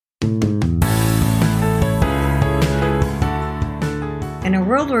In a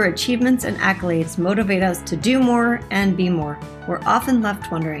world where achievements and accolades motivate us to do more and be more, we're often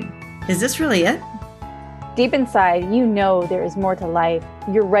left wondering, is this really it? Deep inside, you know there is more to life.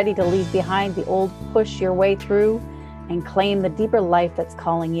 You're ready to leave behind the old, push your way through, and claim the deeper life that's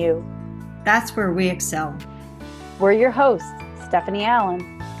calling you. That's where we excel. We're your hosts, Stephanie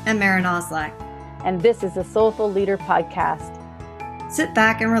Allen and Maren Oslak. And this is the Soulful Leader Podcast. Sit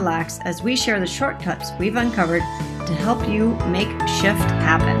back and relax as we share the shortcuts we've uncovered to help you make shift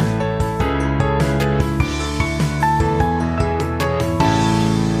happen.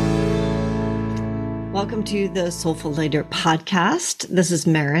 Welcome to the Soulful Leader Podcast. This is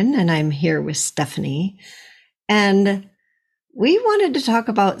Maren, and I'm here with Stephanie. And we wanted to talk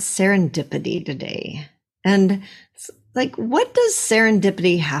about serendipity today. And what does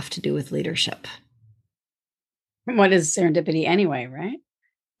serendipity have to do with leadership? What is serendipity anyway, right?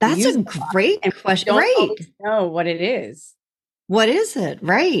 That's a great question. Don't always know what it is. What is it?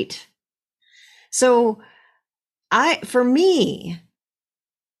 Right. So for me,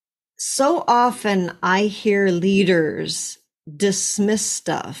 so often I hear leaders dismiss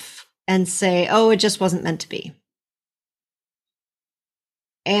stuff and say, oh, it just wasn't meant to be.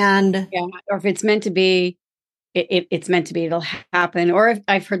 And or if it's meant to be, it's meant to be, it'll happen. Or if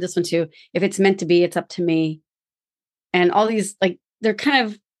I've heard this one too, if it's meant to be, it's up to me. And all these, they're kind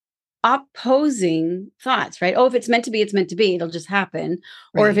of opposing thoughts, right? Oh, if it's meant to be, it's meant to be, it'll just happen.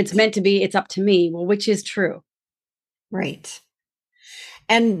 Right. Or if it's meant to be, it's up to me. Well, which is true? Right.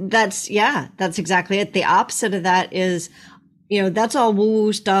 And that's exactly it. The opposite of that is, that's all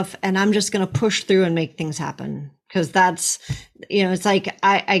woo-woo stuff. And I'm just going to push through and make things happen. Because that's, it's like,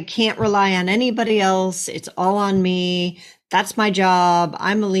 I can't rely on anybody else. It's all on me. That's my job.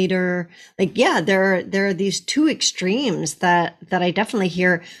 I'm a leader. There are these two extremes that I definitely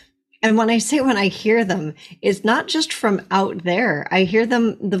hear. And when I hear them, it's not just from out there. I hear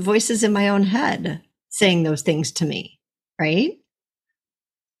them, the voices in my own head saying those things to me. Right?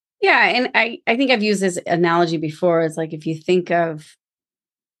 Yeah. And I think I've used this analogy before. It's like, if you think of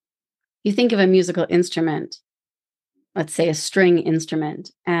a musical instrument, let's say a string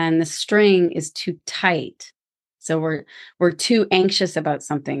instrument, and the string is too tight. So we're too anxious about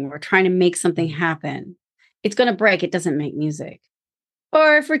something. We're trying to make something happen. It's going to break. It doesn't make music.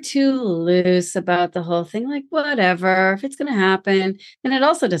 Or if we're too loose about the whole thing, whatever, if it's going to happen, then it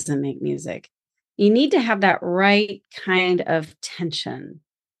also doesn't make music. You need to have that right kind of tension.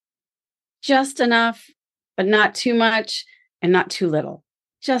 Just enough, but not too much and not too little.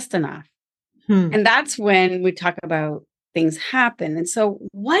 Just enough. And that's when we talk about things happen. And so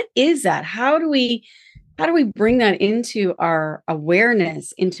what is that? How do we bring that into our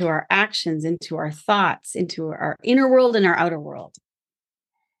awareness, into our actions, into our thoughts, into our inner world and our outer world?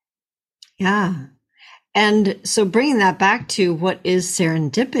 Yeah. And so bringing that back to what is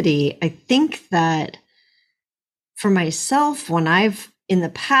serendipity, I think that for myself, when I've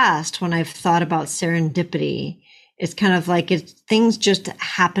thought about serendipity, it's kind of like things just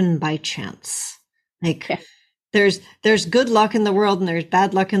happen by chance. There's good luck in the world and there's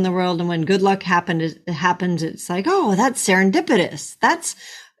bad luck in the world. And when good luck happens, it's like, oh, that's serendipitous. That's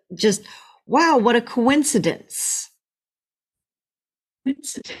just, wow, what a coincidence.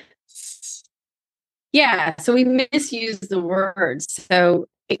 Yeah. So we misuse the words. So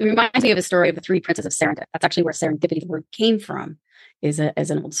it reminds me of a story of the three princes of Serendip. That's actually where serendipity word came from, as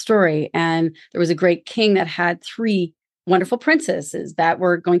an old story. And there was a great king that had three wonderful princesses that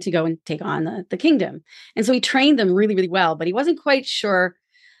were going to go and take on the kingdom. And so he trained them really, really well, but he wasn't quite sure,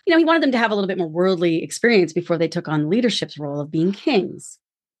 he wanted them to have a little bit more worldly experience before they took on leadership's role of being kings.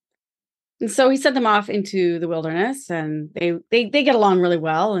 And so he sent them off into the wilderness, and they get along really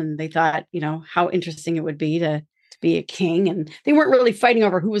well. And they thought, how interesting it would be to be a king. And they weren't really fighting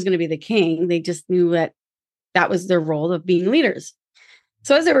over who was going to be the king. They just knew that was their role of being leaders.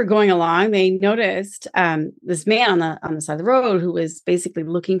 So as they were going along, they noticed this man on the side of the road who was basically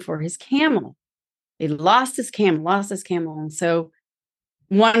looking for his camel. They lost his camel. And so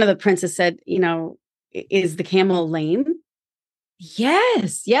one of the princes said, is the camel lame?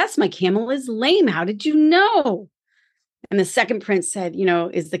 Yes, my camel is lame. How did you know? And the second prince said,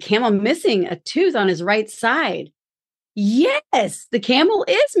 is the camel missing a tooth on his right side? Yes, the camel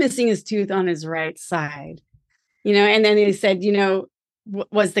is missing his tooth on his right side. And then he said,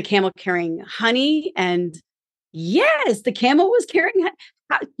 was the camel carrying honey? And yes, the camel was carrying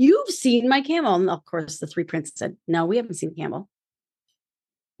honey. You've seen my camel. And of course, the three princes said, no, we haven't seen the camel.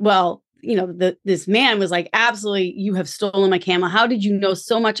 Well, this man was like, absolutely, you have stolen my camel. How did you know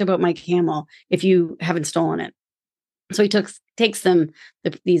so much about my camel if you haven't stolen it? So he takes them,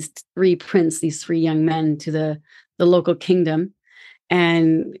 these three young men, to the local kingdom.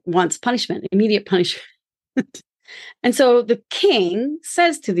 and wants punishment, immediate punishment. And so the king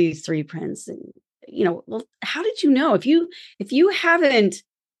says to these three princes, well, how did you know? If you haven't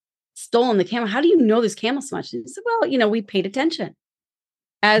stolen the camel, how do you know this camel so much? And he said, well, we paid attention.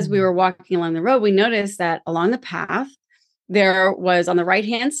 As we were walking along the road, we noticed that along the path, there was on the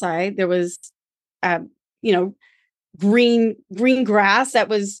right-hand side, there was, green grass that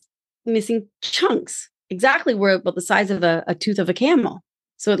was missing chunks, exactly where about the size of a tooth of a camel.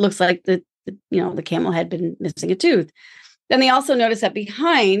 So it looks like the camel had been missing a tooth. Then they also noticed that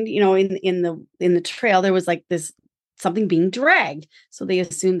behind, in the trail, there was like this something being dragged. So they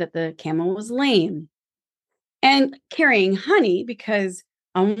assumed that the camel was lame and carrying honey, because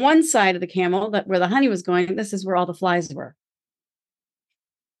on one side of the camel, that where the honey was going, this is where all the flies were.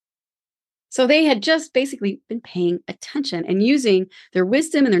 So they had just basically been paying attention and using their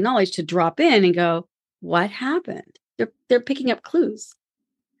wisdom and their knowledge to drop in and go, what happened? They're picking up clues,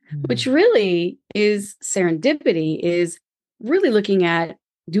 which really is serendipity, is really looking at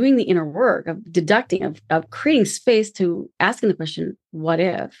doing the inner work of deducting, of creating space to asking the question, what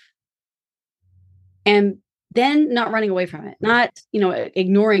if? And then not running away from it, not,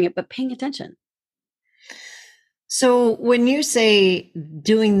 ignoring it, but paying attention. So when you say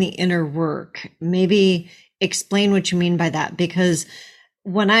doing the inner work, maybe explain what you mean by that, because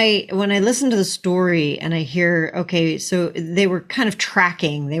when I listen to the story and I hear, okay, so they were kind of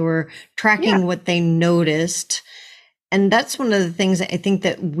tracking what they noticed. And that's one of the things that I think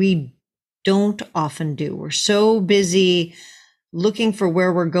that we don't often do. We're so busy looking for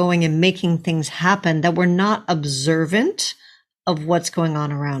where we're going and making things happen that we're not observant of what's going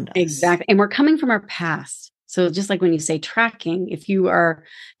on around us. Exactly. And we're coming from our past. So just like when you say tracking, if you are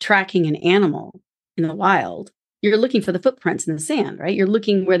tracking an animal in the wild, you're looking for the footprints in the sand, right? You're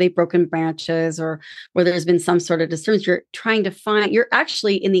looking where they've broken branches or where there's been some sort of disturbance. You're trying to find, you're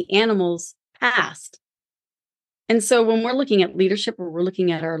actually in the animal's past. And so when we're looking at leadership or we're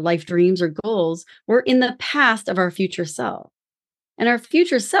looking at our life dreams or goals, we're in the past of our future self. And our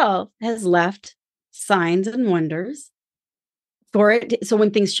future self has left signs and wonders for it. So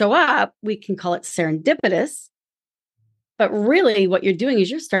when things show up, we can call it serendipitous. But really what you're doing is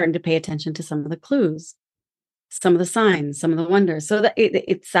you're starting to pay attention to some of the clues, some of the signs, some of the wonders. So that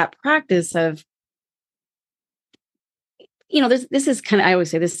it's that practice of, this is kind of, I always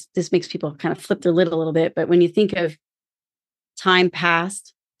say this makes people kind of flip their lid a little bit. But when you think of time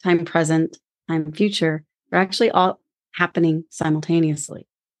past, time present, time future, they're actually all happening simultaneously.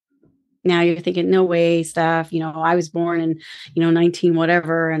 Now you're thinking, no way, Steph, I was born in, 19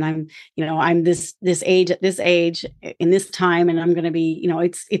 whatever. And I'm this age at this age in this time. And I'm going to be,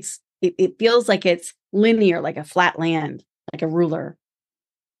 it feels like it's linear, like a flat land, like a ruler,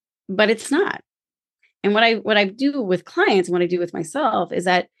 but it's not. And what I do with clients and what I do with myself is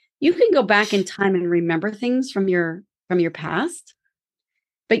that you can go back in time and remember things from your past,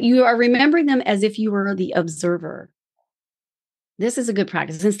 but you are remembering them as if you were the observer. This is a good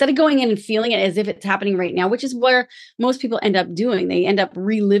practice. Instead of going in and feeling it as if it's happening right now, which is where most people end up doing. They end up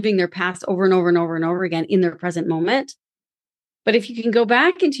reliving their past over and over and over and over again in their present moment. But if you can go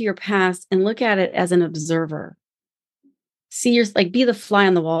back into your past and look at it as an observer, be the fly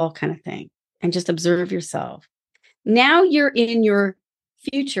on the wall kind of thing, and just observe yourself. Now you're in your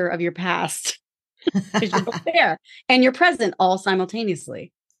future of your past because you're both there and your present all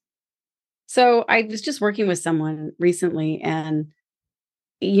simultaneously. So I was just working with someone recently, and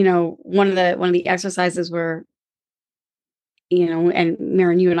one of the exercises were, and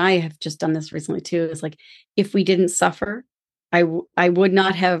Maren, you and I have just done this recently too. Is like, if we didn't suffer, I would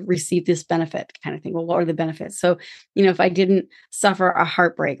not have received this benefit, kind of thing. Well, what are the benefits? So, if I didn't suffer a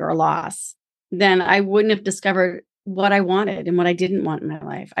heartbreak or a loss, then I wouldn't have discovered what I wanted and what I didn't want in my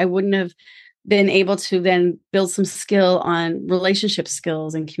life. I wouldn't have been able to then build some skill on relationship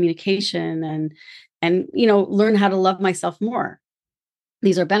skills and communication and learn how to love myself more.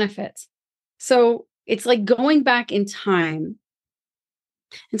 These are benefits. So it's like going back in time.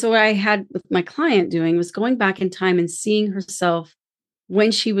 And so what I had with my client doing was going back in time and seeing herself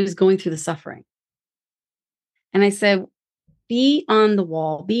when she was going through the suffering. And I said, be on the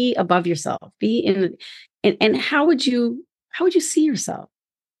wall, be above yourself, be in, and how would you see yourself?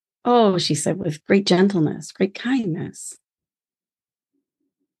 Oh, she said, with great gentleness, great kindness.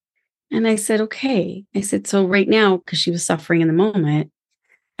 And I said, okay. I said, so right now, because she was suffering in the moment,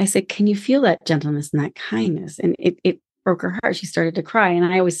 I said, can you feel that gentleness and that kindness? And it broke her heart. She started to cry. And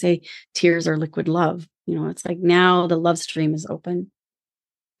I always say, tears are liquid love. It's like now the love stream is open.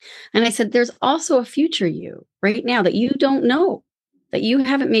 And I said, there's also a future you right now that you don't know, that you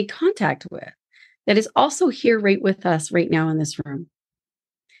haven't made contact with, that is also here right with us right now in this room.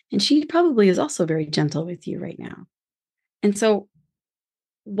 And she probably is also very gentle with you right now. And so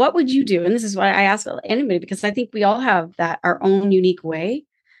what would you do? And this is why I ask anybody, because I think we all have that our own unique way.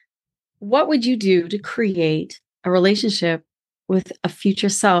 What would you do to create a relationship with a future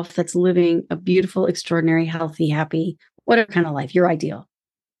self that's living a beautiful, extraordinary, healthy, happy, whatever kind of life, your ideal?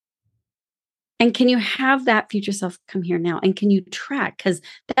 And can you have that future self come here now? And can you track? Because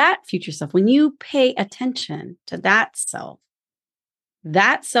that future self, when you pay attention to that self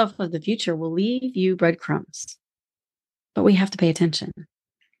of the future will leave you breadcrumbs. But we have to pay attention.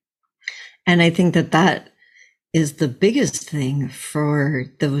 And I think that is the biggest thing for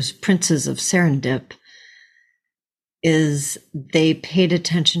those princes of Serendip is they paid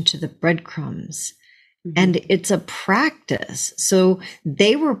attention to the breadcrumbs. Mm-hmm. And it's a practice. So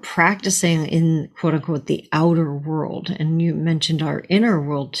they were practicing in quote unquote the outer world. And you mentioned our inner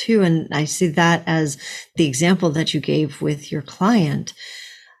world too. And I see that as the example that you gave with your client.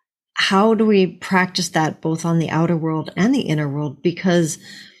 How do we practice that both on the outer world and the inner world? Because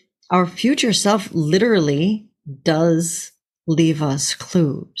our future self literally does leave us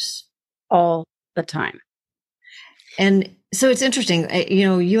clues all the time. And so it's interesting.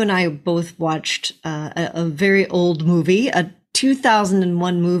 You and I both watched a very old movie, a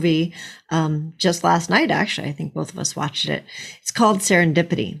 2001 movie, just last night, actually. I think both of us watched it. It's called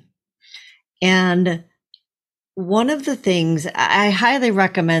Serendipity. And one of the things I highly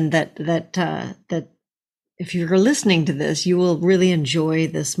recommend that if you're listening to this, you will really enjoy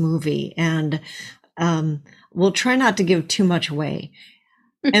this movie. And we'll try not to give too much away.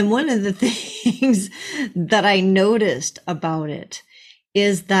 And one of the things that I noticed about it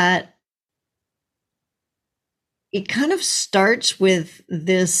is that it kind of starts with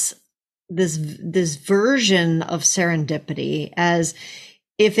this version of serendipity as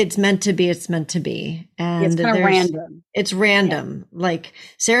if it's meant to be, it's meant to be. And it's kind of random. It's random. Yeah. Like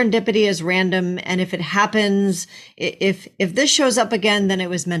serendipity is random. And if it happens, if this shows up again, then it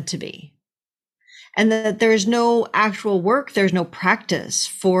was meant to be. And that there's no actual work, there's no practice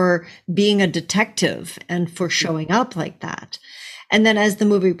for being a detective and for showing up like that. And then as the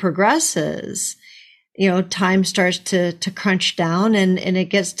movie progresses, time starts to crunch down and it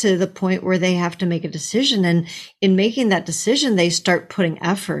gets to the point where they have to make a decision. And in making that decision, they start putting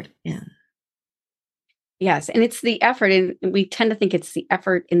effort in. Yes. And it's the effort. And we tend to think it's the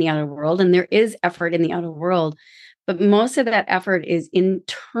effort in the outer world. And there is effort in the outer world. But most of that effort is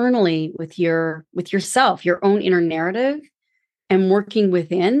internally with yourself, your own inner narrative, and working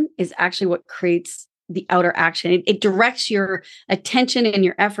within is actually what creates the outer action. It directs your attention and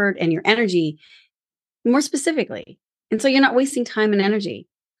your effort and your energy more specifically. And so you're not wasting time and energy.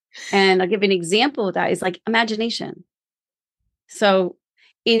 And I'll give you an example of that is like imagination. So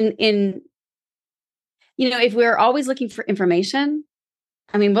if we're always looking for information,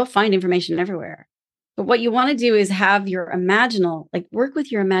 we'll find information everywhere. But what you want to do is have your work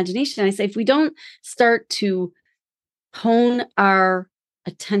with your imagination. I say, if we don't start to hone our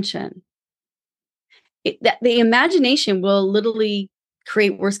attention, the imagination will literally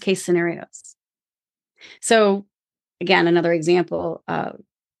create worst case scenarios. So again, another example,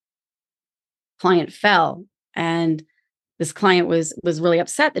 client fell and this client was really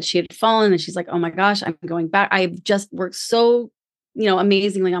upset that she had fallen. And she's like, oh my gosh, I'm going back. I've just worked so,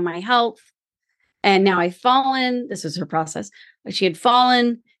 amazingly on my health. And now I've fallen. This was her process. She had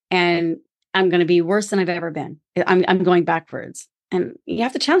fallen and I'm going to be worse than I've ever been. I'm going backwards. And you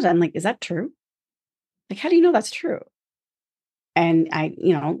have to challenge that. I'm like, is that true? Like, how do you know that's true? And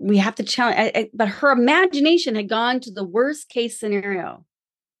we have to challenge, but her imagination had gone to the worst case scenario.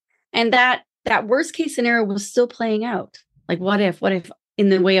 And that worst case scenario was still playing out. Like, what if in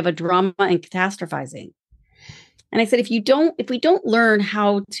the way of a drama and catastrophizing? And I said, if we don't learn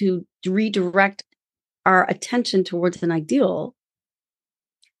how to redirect our attention towards an ideal,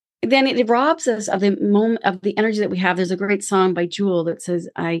 then it robs us of the moment of the energy that we have. There's a great song by Jewel that says,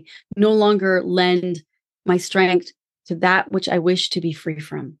 I no longer lend my strength to that which I wish to be free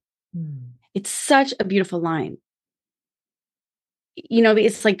from. It's such a beautiful line.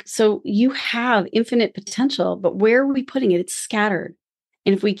 It's like, so you have infinite potential, but where are we putting it? It's scattered.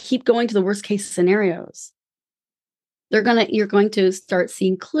 And if we keep going to the worst case scenarios, you're going to start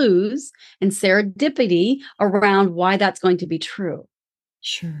seeing clues and serendipity around why that's going to be true.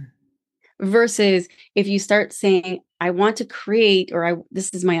 Sure. Versus if you start saying, I want to create, this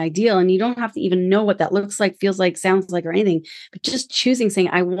is my ideal, and you don't have to even know what that looks like, feels like, sounds like, or anything, but just saying,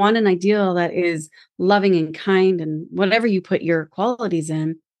 I want an ideal that is loving and kind and whatever you put your qualities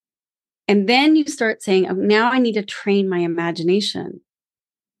in. And then you start saying, now I need to train my imagination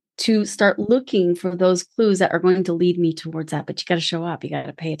to start looking for those clues that are going to lead me towards that. But you got to show up, you got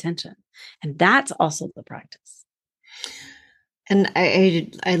to pay attention. And that's also the practice. And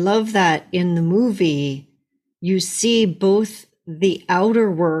I love that in the movie, you see both the outer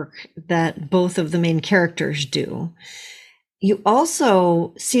work that both of the main characters do. You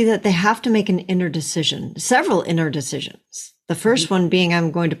also see that they have to make an inner decision, several inner decisions. The first one being,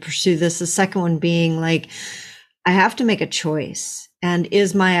 I'm going to pursue this. The second one being like, I have to make a choice. And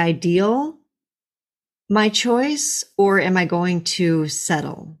is my ideal my choice, or am I going to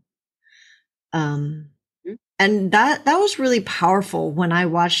settle? And that was really powerful when I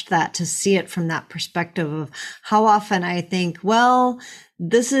watched that, to see it from that perspective of how often I think, well,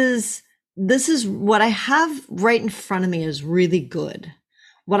 this is what I have right in front of me is really good.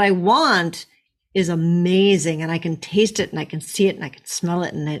 What I want is amazing, and I can taste it and I can see it and I can smell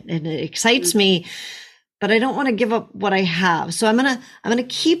it, and it excites me, but I don't want to give up what I have. So I'm going to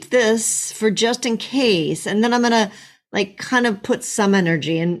keep this for just in case. And then I'm going to like kind of put some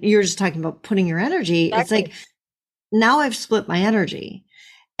energy, and you're just talking about putting your energy. Exactly. It's like, now I've split my energy.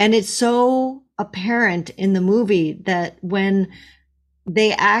 And it's so apparent in the movie that when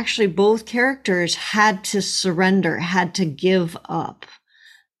they actually, both characters had to surrender, had to give up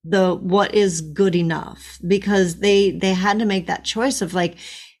what is good enough, because they had to make that choice of like,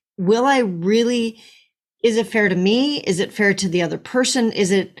 will I really, is it fair to me? Is it fair to the other person? Is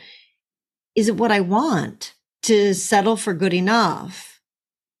it what I want to settle for good enough?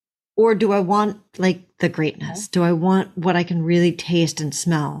 Or do I want like the greatness? Do I want what I can really taste and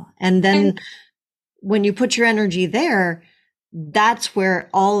smell? And then when you put your energy there, that's where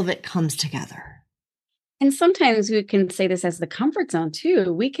all of it comes together. And sometimes we can say this as the comfort zone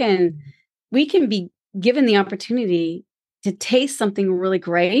too. We can be given the opportunity to taste something really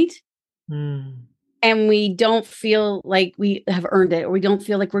great. And we don't feel like we have earned it, or we don't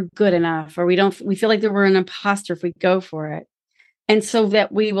feel like we're good enough, or we feel like that we're an imposter if we go for it. And so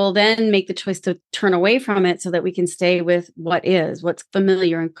that we will then make the choice to turn away from it so that we can stay with what's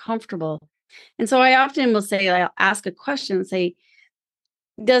familiar and comfortable. And so I often will say, I'll ask a question and say,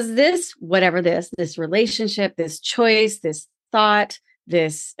 does this, whatever this relationship, this choice, this thought,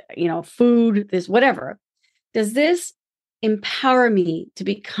 this, food, this, whatever, does this empower me to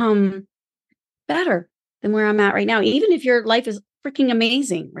become better than where I'm at right now? Even if your life is freaking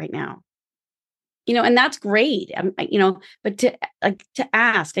amazing right now. And that's great. But to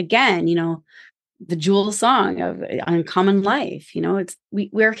ask again, the Jewel song of uncommon life,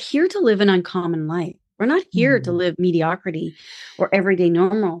 we're here to live an uncommon life. We're not here to live mediocrity or everyday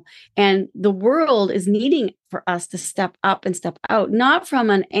normal. And the world is needing for us to step up and step out, not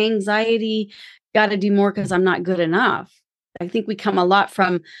from an anxiety, got to do more because I'm not good enough. I think we come a lot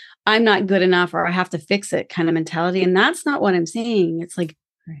from I'm not good enough or I have to fix it kind of mentality. And that's not what I'm saying. It's like,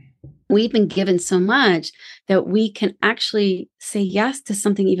 we've been given so much that we can actually say yes to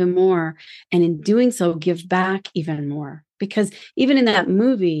something even more. And in doing so, give back even more. Because even in that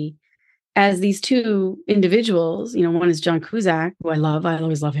movie, as these two individuals, one is John Cusack, who I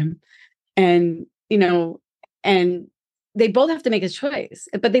always love him. And, and they both have to make a choice,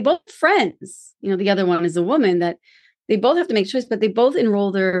 but they both friends. The other one is a woman that they both have to make a choice, but they both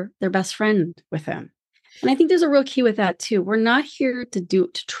enroll their best friend with them. And I think there's a real key with that too. We're not here to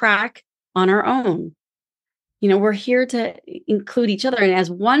track on our own. We're here to include each other. And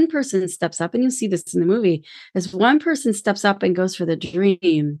as one person steps up, and you'll see this in the movie, as one person steps up and goes for the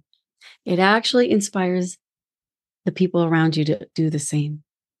dream, it actually inspires the people around you to do the same.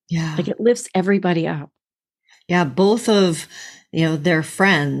 Yeah. Like it lifts everybody up. Yeah. Both of, their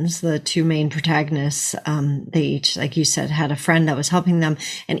friends, the two main protagonists, they each, like you said, had a friend that was helping them.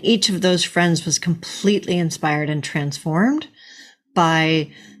 And each of those friends was completely inspired and transformed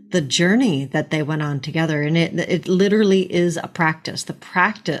by the journey that they went on together. And it literally is a practice, the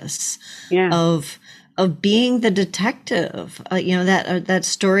practice of being the detective. That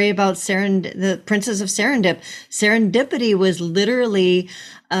story about the Princess of Serendipity was literally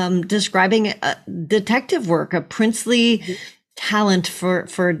describing detective work, a princely talent for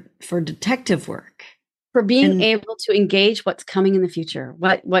detective work, for being able to engage what's coming in the future.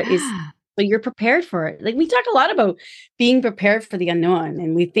 What is, but you're prepared for it. Like we talk a lot about being prepared for the unknown,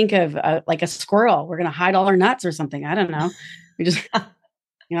 and we think of like a squirrel. We're going to hide all our nuts or something. I don't know. We just,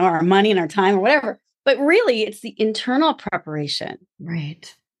 our money and our time or whatever. But really, it's the internal preparation.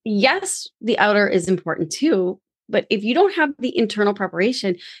 Right. Yes, the outer is important too. But if you don't have the internal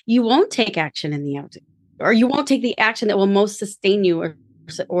preparation, you won't take action in the outer, or you won't take the action that will most sustain you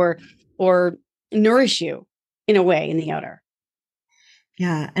or nourish you in a way in the outer.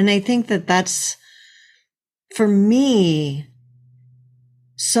 Yeah. And I think that's, for me,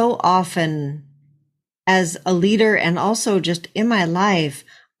 so often as a leader and also just in my life,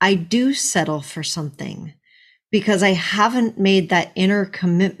 I do settle for something because I haven't made that inner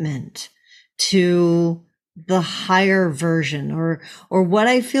commitment to the higher version or what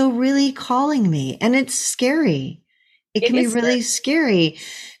I feel really calling me. And it's scary. It can be really scary.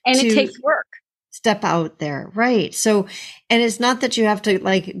 And it takes work. Step out there. Right. So, and it's not that you have to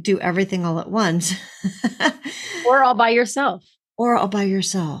like do everything all at once. Or all by yourself.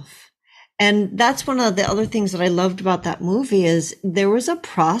 And that's one of the other things that I loved about that movie is there was a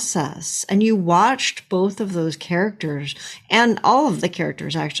process, and you watched both of those characters and all of the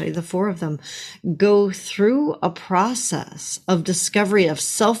characters, actually, the four of them, go through a process of discovery, of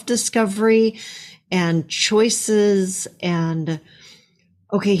self-discovery and choices and,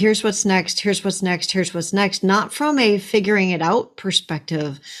 okay, here's what's next, not from a figuring it out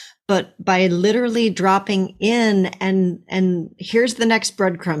perspective, but by literally dropping in and here's the next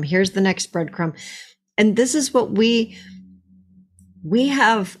breadcrumb. And this is what we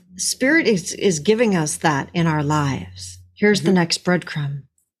have. Spirit is giving us that in our lives. Here's the next breadcrumb.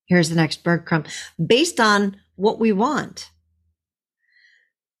 Based on what we want.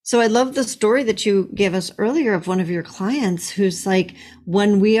 So I love the story that you gave us earlier of one of your clients who's like,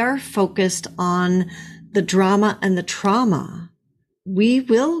 when we are focused on the drama and the trauma, we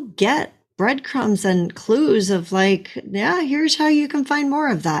will get breadcrumbs and clues of like, yeah, here's how you can find more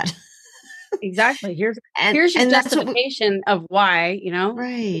of that. Exactly. Here's your justification of why,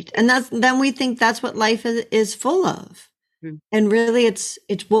 Right. And then we think that's what life is full of. Mm-hmm. And really it's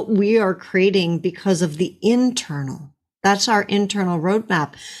what we are creating because of the internal. That's our internal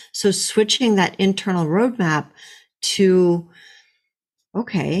roadmap. So switching that internal roadmap to,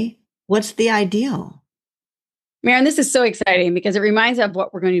 okay, what's the ideal? Maren, this is so exciting because it reminds me of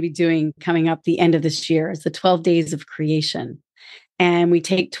what we're going to be doing coming up the end of this year. It's the 12 days of creation. And we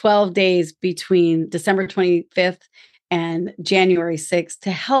take 12 days between December 25th and January 6th to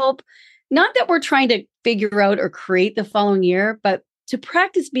help, not that we're trying to figure out or create the following year, but to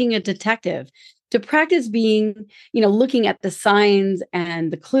practice being a detective, to practice being, looking at the signs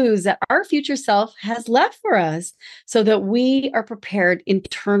and the clues that our future self has left for us so that we are prepared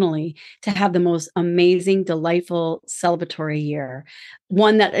internally to have the most amazing, delightful, celebratory year.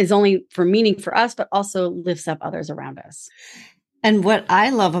 One that is only for meaning for us, but also lifts up others around us. And what I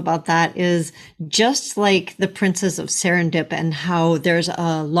love about that is just like the Princess of Serendip and how there's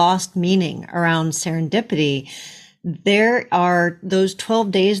a lost meaning around serendipity, there are those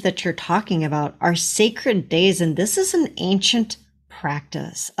 12 days that you're talking about are sacred days. And this is an ancient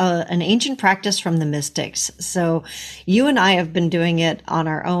practice from the mystics. So you and I have been doing it on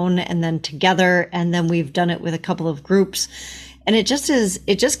our own and then together. And then we've done it with a couple of groups. And it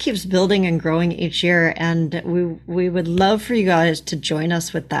just keeps building and growing each year. And we would love for you guys to join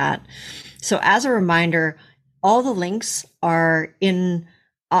us with that. So as a reminder, all the links are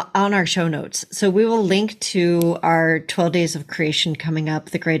on our show notes. So we will link to our 12 days of creation coming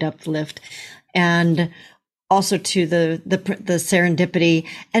up, the Great Uplift, and also to the serendipity.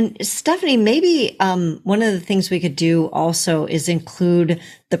 And Stephanie, maybe one of the things we could do also is include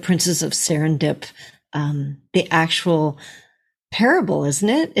the Princess of Serendip, the actual parable, isn't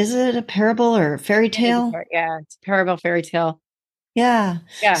it? Is it a parable or a fairy tale? Yeah, it's a parable, fairy tale. Yeah.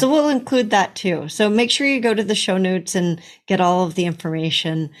 So we'll include that too. So make sure you go to the show notes and get all of the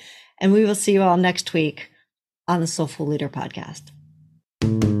information. And we will see you all next week on the Soulful Leader podcast.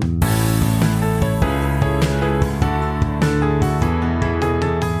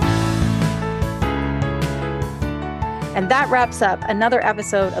 And that wraps up another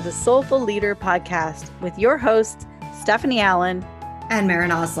episode of the Soulful Leader podcast with your hosts, Stephanie Allen and Maren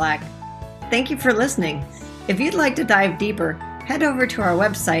Oslak. Thank you for listening. If you'd like to dive deeper, head over to our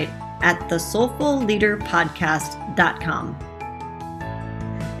website at thesoulfulleaderpodcast.com.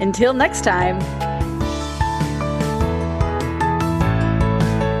 Until next time.